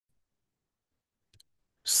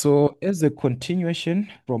So, as a continuation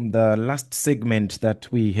from the last segment that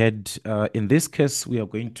we had, in this case, we are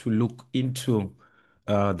going to look into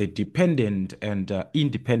the dependent and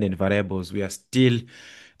independent variables. We are still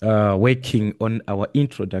working on our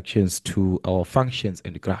introductions to our functions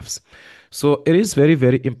and graphs. So, it is very,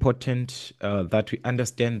 very important that we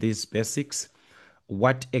understand these basics.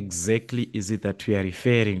 What exactly is it that we are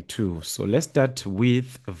referring to? So, let's start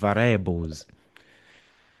with variables.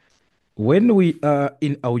 When we are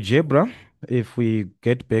in algebra, if we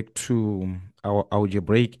get back to our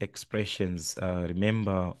algebraic expressions,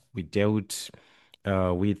 remember we dealt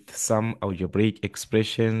with some algebraic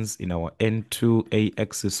expressions in our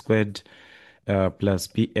N2ax squared plus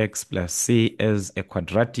bx plus c as a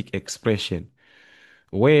quadratic expression,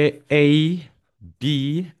 where a,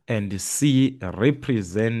 b, and c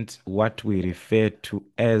represent what we refer to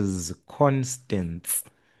as constants.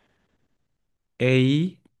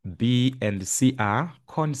 A, B, and C are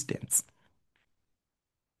constants.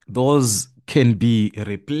 Those can be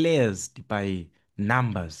replaced by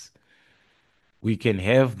numbers. We can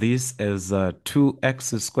have this as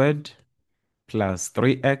 2x squared plus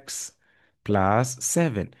 3x plus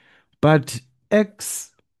 7. But x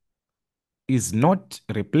is not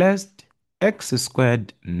replaced, x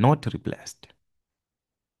squared not replaced.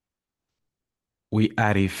 We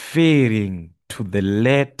are referring to the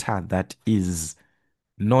letter that is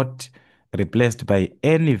not replaced by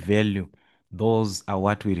any value. Those are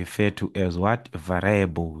what we refer to as what?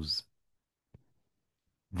 Variables.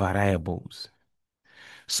 Variables.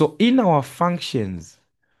 So in our functions,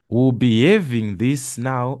 we'll be having this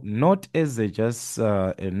now not as just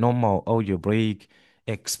a normal algebraic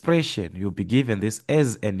expression. You'll be given this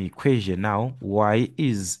as an equation now. Y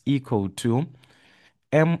is equal to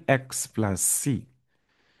mx plus c,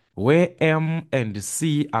 where m and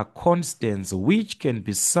c are constants which can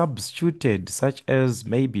be substituted, such as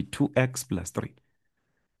maybe 2x plus 3,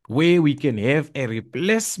 where we can have a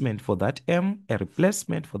replacement for that m, a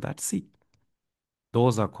replacement for that c.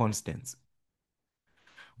 Those are constants.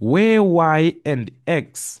 Where y and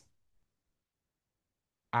x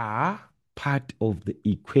are part of the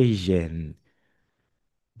equation,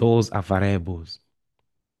 those are variables.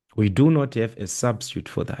 We do not have a substitute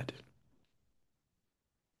for that.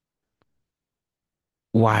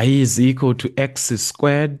 Y is equal to x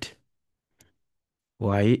squared.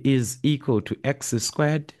 Y is equal to x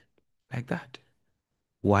squared, like that.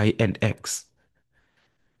 Y and x.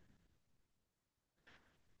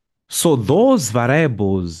 So those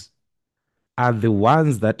variables are the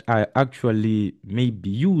ones that are actually maybe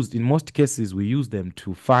used. In most cases, we use them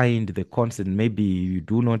to find the constant. Maybe you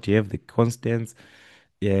do not have the constants.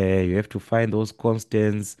 Yeah, you have to find those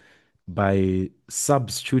constants by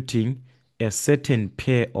substituting a certain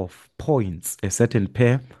pair of points, a certain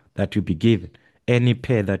pair that you be given, any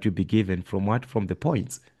pair that you be given from what? From the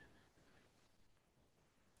points.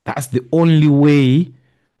 That's the only way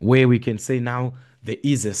where we can say now there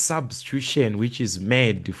is a substitution which is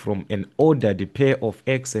made from an ordered pair of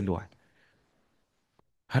x and y.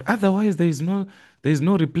 And otherwise, there is no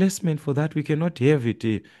replacement for that. We cannot have it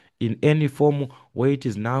in any form where it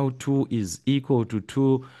is now 2 is equal to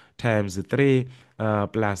 2 times 3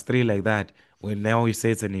 plus 3, like that. When now we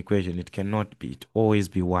say it's an equation, it cannot be. It always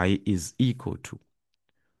be y is equal to.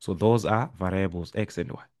 So those are variables x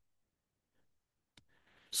and y.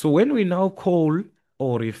 So when we now call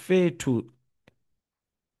or refer to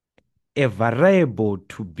a variable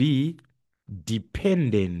to be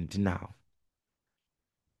dependent now,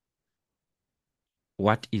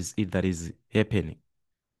 what is it that is happening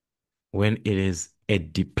when it is a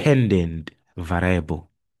dependent variable?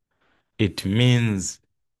 It means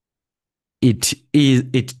it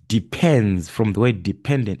depends. From the word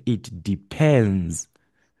dependent, it depends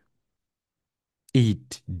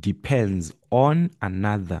on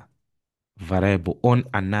another variable, on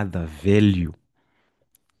another value.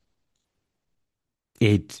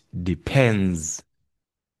 It depends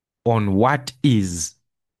on what is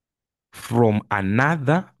from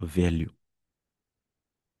another value.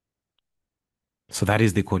 So that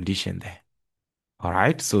is the condition there. All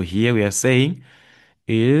right. So here we are saying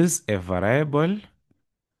is a variable,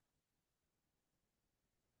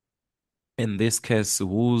 in this case,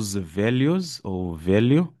 whose values or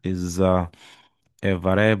value is a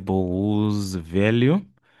variable whose value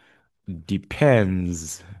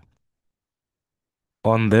depends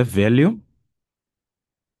on the value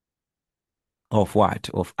of what?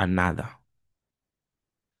 Of another.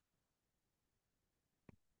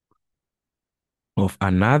 Of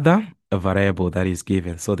another variable that is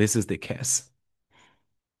given. So this is the case.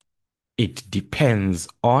 It depends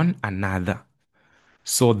on another.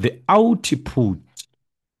 So the output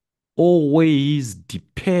always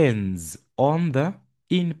depends on the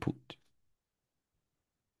input.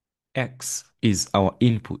 X is our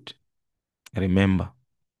input, remember.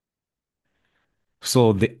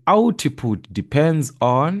 So the output depends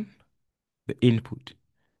on the input.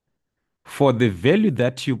 For the value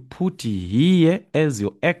that you put here as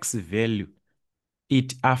your X value,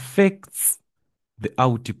 it affects the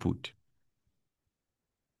output.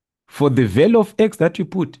 For the value of X that you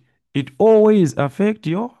put, it always affects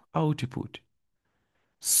your output.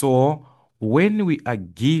 So when we are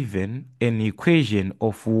given an equation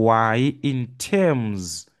of Y in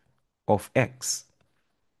terms of X,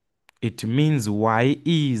 it means Y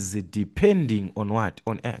is depending on what?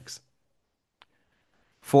 On X.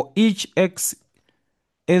 For each X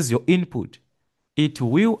as your input, it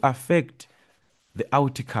will affect the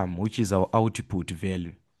outcome, which is our output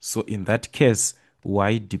value. So in that case,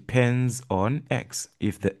 Y depends on X.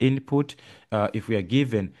 If the input, if we are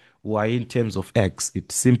given Y in terms of X,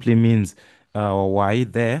 it simply means Y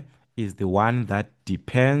there is the one that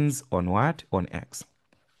depends on what? On X.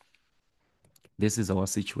 This is our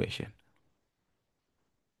situation.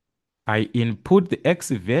 I input the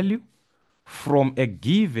X value from a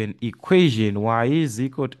given equation, Y is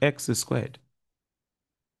equal to X squared.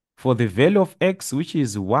 For the value of X, which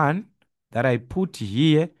is 1, that I put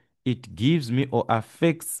here, it gives me or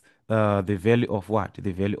affects the value of what?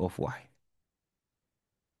 The value of Y.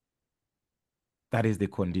 That is the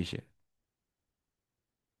condition.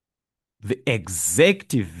 The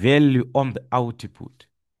exact value on the output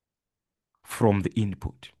from the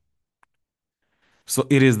input. So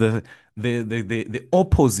it is the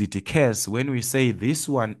opposite case when we say this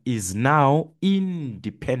one is now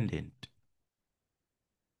independent.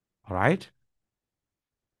 All right?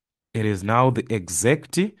 It is now the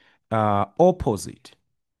exact opposite.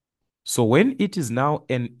 So when it is now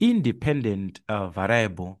an independent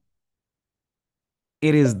variable,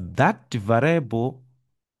 it is that variable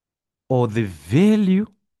or the value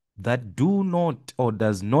that do not or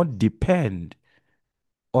does not depend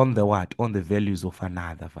on the what? On the values of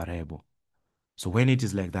another variable. So when it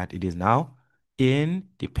is like that, it is now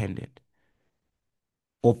independent.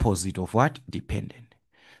 Opposite of what? Dependent.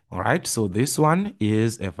 All right, so this one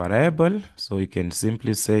is a variable. So we can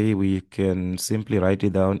simply say, we can simply write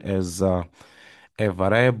it down as a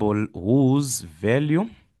variable whose value,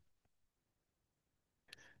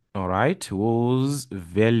 all right, whose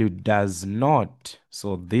value does not.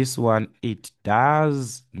 So this one, it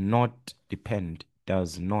does not depend,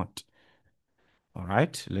 does not. All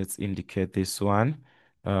right, let's indicate this one.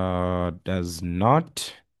 Does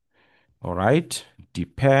not, all right,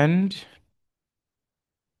 depend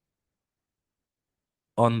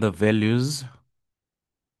on the values,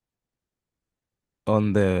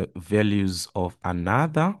 on the values of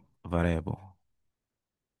another variable.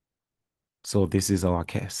 So this is our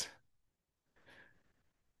case.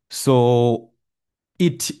 So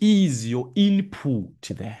it is your input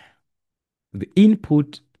there. The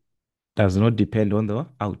input does not depend on the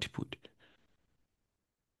output.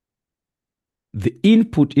 The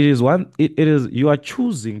input, it is one, it is, you are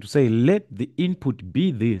choosing to say, let the input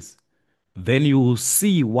be this. Then you will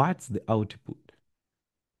see what's the output.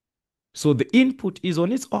 So the input is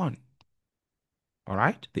on its own. All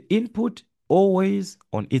right. The input always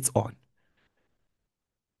on its own.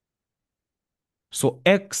 So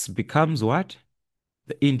X becomes what?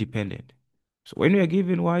 The independent. So when we are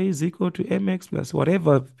given Y is equal to MX plus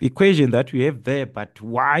whatever equation that we have there, but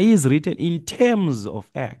Y is written in terms of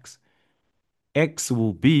X, X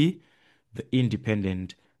will be the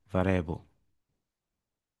independent variable.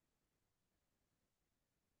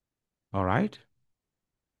 All right.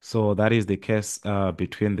 So that is the case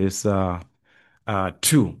between these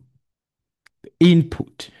two.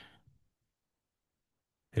 Input.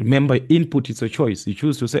 Remember, input is a choice. You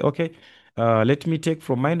choose to say, okay, let me take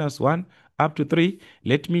from -1 up to 3.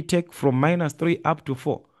 Let me take from -3 up to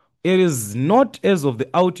 4. It is not as of the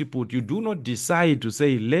output. You do not decide to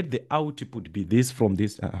say, let the output be this from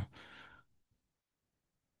this.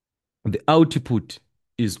 The output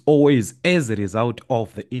is always as a result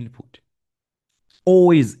of the input.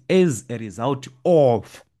 Always as a result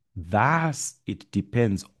of. Thus, it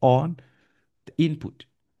depends on the input.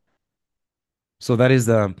 So that is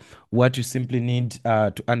what you simply need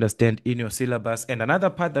to understand in your syllabus. And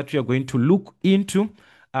another part that we are going to look into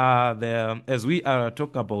as we are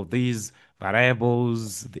talking about these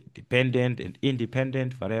variables, the dependent and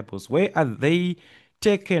independent variables, where are they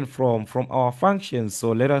taken from our functions?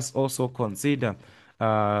 So let us also consider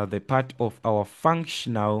the part of our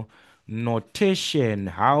functional notation.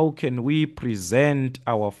 How can we present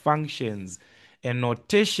our functions? A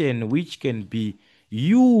notation which can be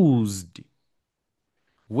used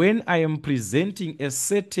when I am presenting a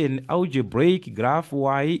certain algebraic graph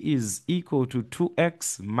y is equal to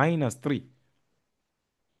 2x minus 3.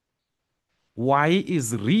 Y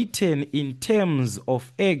is written in terms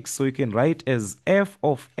of x, so you can write as f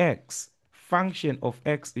of x. Function of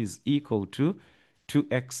x is equal to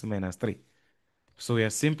 2x minus 3. So we are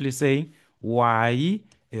simply saying y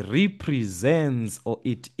represents, or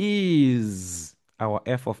it is, our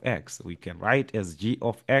f of x. We can write as g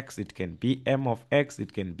of x, it can be m of x,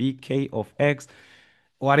 it can be k of x,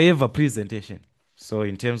 whatever presentation. So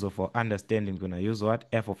in terms of our understanding, we're going to use what?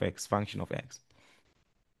 F of x, function of x.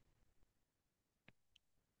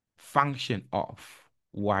 Function of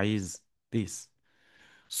y is this.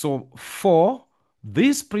 So for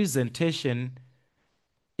this presentation,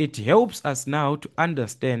 it helps us now to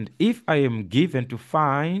understand if I am given to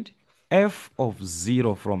find f of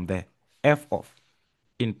 0 from there, f of,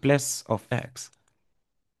 in place of x.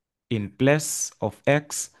 In place of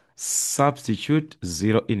x, substitute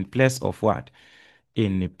 0 in place of what?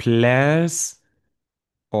 In place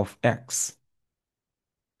of x.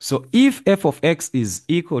 So if f of x is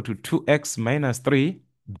equal to 2x minus 3,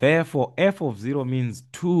 therefore f of 0 means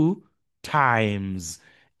 2 times.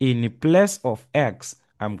 In place of x,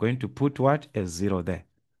 I'm going to put what? A 0 there.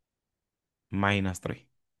 Minus 3.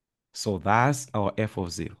 So that's our f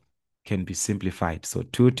of 0. Can be simplified. So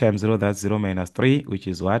 2 times 0, that's 0 minus 3, which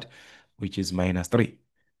is what? Which is minus 3.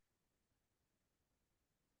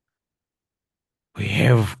 We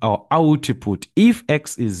have our output. If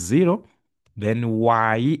x is 0, then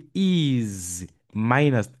y is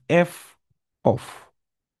minus f of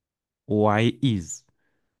y is.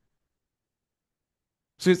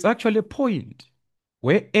 So it's actually a point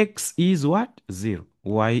where x is what? 0.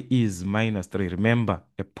 Y is minus 3. Remember,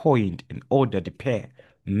 a point, an ordered pair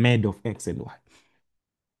made of x and y.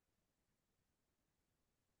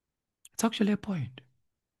 It's actually a point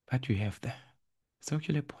that you have there. It's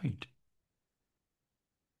actually a point.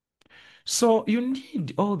 So you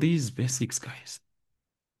need all these basics, guys,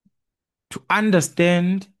 to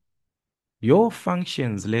understand your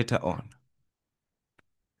functions later on.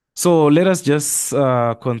 So let us just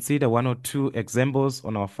consider one or two examples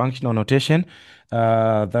on our functional notation.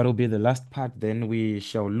 That will be the last part. Then we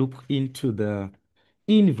shall look into the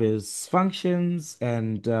inverse functions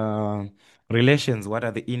and relations. What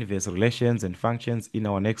are the inverse relations and functions in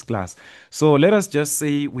our next class? So let us just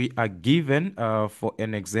say we are given, for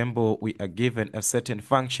an example, we are given a certain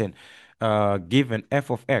function, given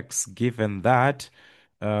f of x, given that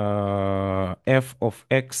f of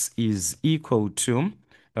x is equal to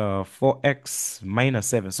 4x minus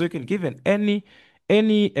 7. So you can give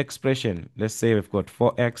any expression. Let's say we've got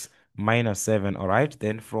 4x minus 7. All right.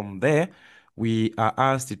 Then from there, we are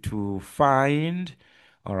asked to find.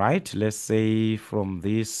 All right. Let's say from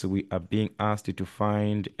this, we are being asked to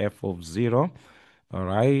find f of 0. All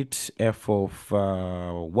right. F of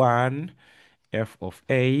 1, f of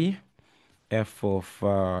a, f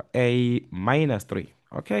of a minus 3.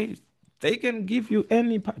 Okay. They can give you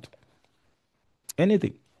any part,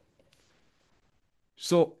 anything.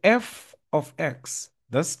 So f of x,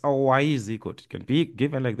 that's how y is equal to. It can be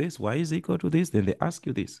given like this, y is equal to this, then they ask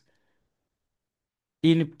you this.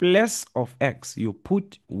 In place of x, you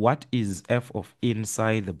put what is f of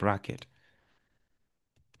inside the bracket.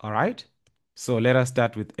 All right? So let us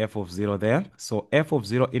start with f of 0 there. So f of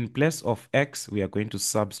 0 in place of x, we are going to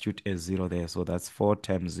substitute a 0 there. So that's 4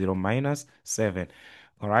 times 0 minus 7.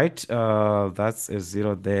 All right, that's a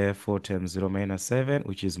 0 there, 4 times 0 minus 7,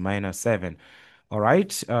 which is minus 7. All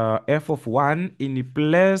right, f of 1 in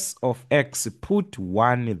place of x, put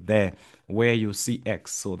 1 there where you see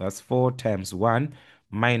x. So that's 4 times 1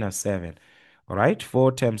 minus 7. All right,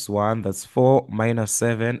 4 times 1, that's 4 minus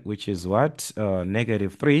 7, which is what?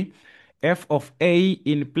 Negative 3. F of a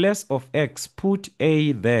in place of x, put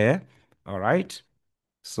a there. All right.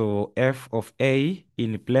 So f of a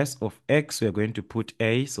in place of x, we're going to put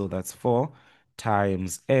a. So that's 4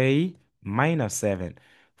 times a minus 7.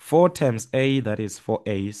 4 times a, that is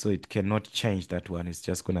 4a. So it cannot change that one. It's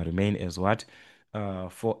just going to remain as what?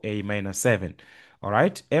 4a minus 7. All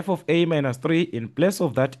right. F of a minus 3. In place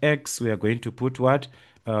of that x, we are going to put what?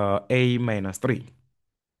 A minus 3.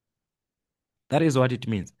 That is what it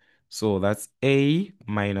means. So that's a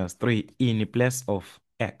minus 3 in place of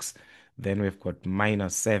x. Then we've got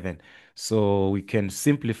minus 7. So we can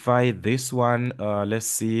simplify this one. Let's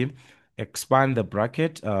see. Expand the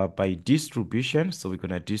bracket by distribution. So we're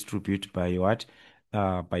going to distribute by what?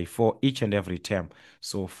 By 4 each and every term.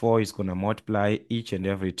 So 4 is going to multiply each and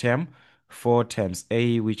every term. 4 times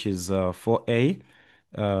a, which is 4a.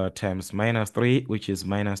 times minus 3, which is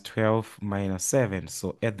minus 12 minus 7.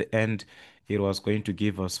 So at the end, it was going to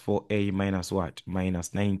give us 4a minus what?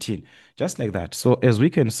 Minus 19. Just like that. So as we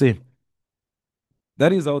can see,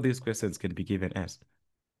 that is how these questions can be given as.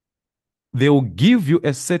 They will give you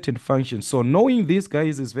a certain function. So knowing this,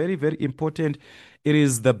 guys, is very, very important. It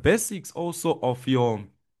is the basics also of your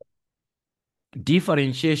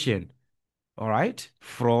differentiation, all right,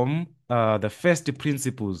 from the first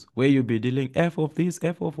principles where you'll be dealing f of this,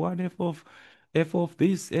 f of 1, f of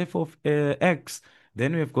this, f of x.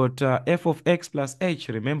 Then we've got f of x plus h.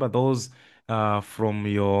 Remember those from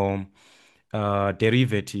your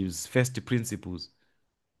derivatives, first principles.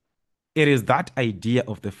 It is that idea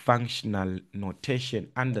of the functional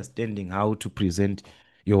notation, understanding how to present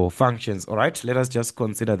your functions. All right, let us just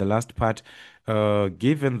consider the last part.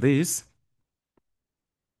 Given this,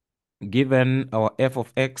 given our f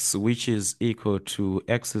of x, which is equal to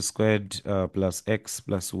x squared plus x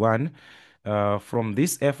plus 1, from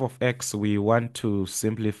this f of x, we want to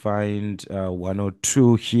simply find 1 or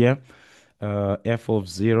 2 here. F of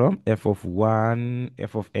 0, f of 1,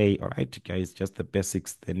 f of a. All right, guys, just the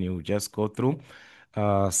basics. Then you just go through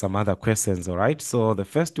some other questions. All right, so the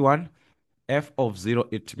first one, f of 0,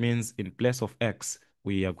 it means in place of x,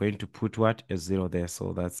 we are going to put what? A 0 there.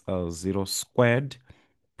 So that's 0 squared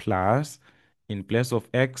plus, in place of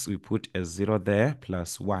x, we put a 0 there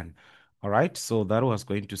plus 1. All right, so that was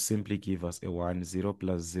going to simply give us a 1, 0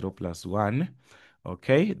 plus 0 plus 1.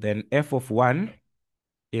 Okay, then f of 1,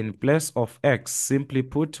 in place of x, simply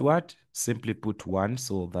put what? Simply put 1.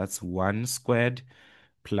 So that's 1 squared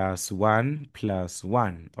plus 1 plus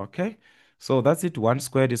 1. Okay. So that's it. 1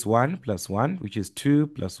 squared is 1 plus 1, which is 2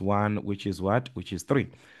 plus 1, which is what? Which is 3.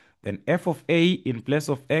 Then f of a in place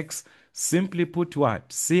of x, simply put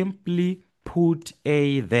what? Simply put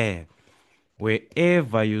a there.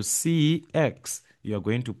 Wherever you see x, you are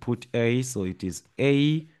going to put a. So it is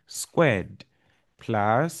a squared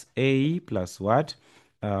plus a plus what?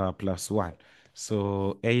 Plus 1.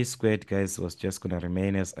 So a squared, guys, was just going to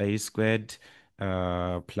remain as a squared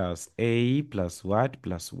plus a plus what?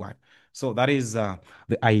 Plus 1. So that is the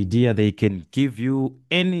idea. They can give you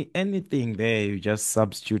anything there. You just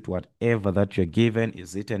substitute whatever that you're given.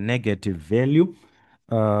 Is it a negative value?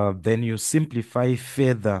 Then you simplify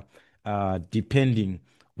further depending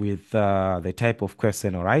with the type of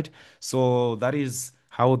question, all right? So that is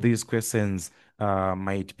how these questions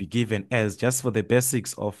might be given as, just for the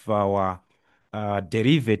basics of our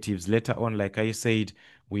derivatives later on. Like I said,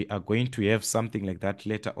 we are going to have something like that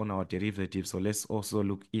later on our derivatives. So let's also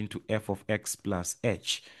look into f of x plus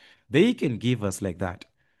h. They can give us like that.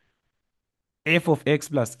 F of x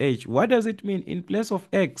plus h. What does it mean? In place of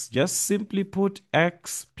x, just simply put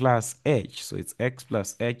x plus h. So it's x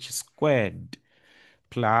plus h squared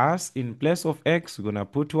plus, in place of x, we're going to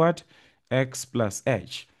put what? X plus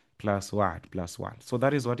h plus what? Plus 1. So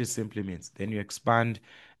that is what it simply means. Then you expand,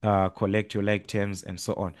 collect your like terms, and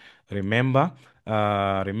so on. Remember,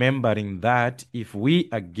 remembering that if we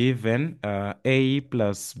are given a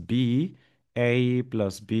plus b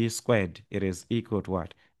squared, it is equal to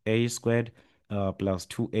what? A squared plus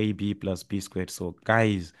 2ab plus b squared. So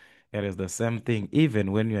guys, it is the same thing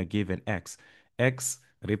even when you are given x. X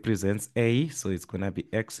represents a, so it's going to be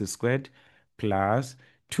x squared plus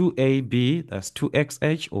 2ab, that's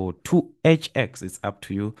 2xh or 2hx. It's up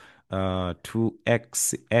to you,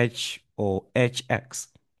 2xh or hx.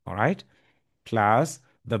 All right, plus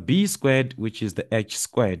the b squared, which is the h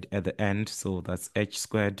squared at the end. So that's h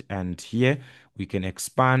squared. And here we can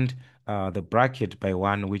expand the bracket by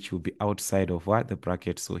 1, which will be outside of what? The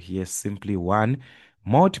bracket. So here simply 1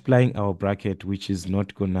 multiplying our bracket, which is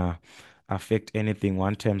not going to affect anything.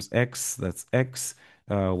 1 times x, that's x.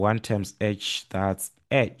 1 times h, that's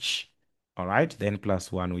h. All right, then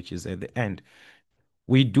plus 1, which is at the end.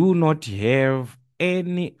 We do not have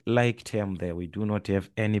any like term there. We do not have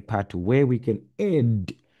any part where we can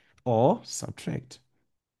add or subtract.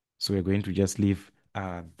 So we're going to just leave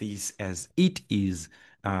this as it is,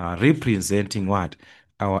 representing what?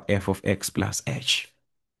 Our f of x plus h.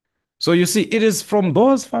 So you see, it is from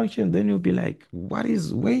those functions. Then you'll be like, where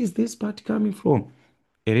is this part coming from?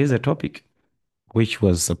 It is a topic which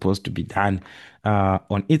was supposed to be done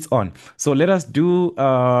on its own. So let us do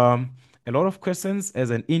a lot of questions as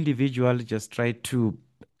an individual. Just try to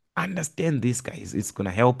understand this, guys. It's going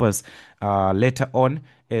to help us later on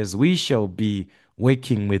as we shall be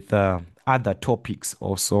working with other topics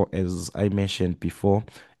also, as I mentioned before,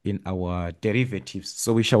 in our derivatives.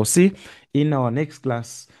 So we shall see in our next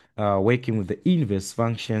class working with the inverse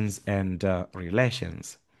functions and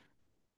relations.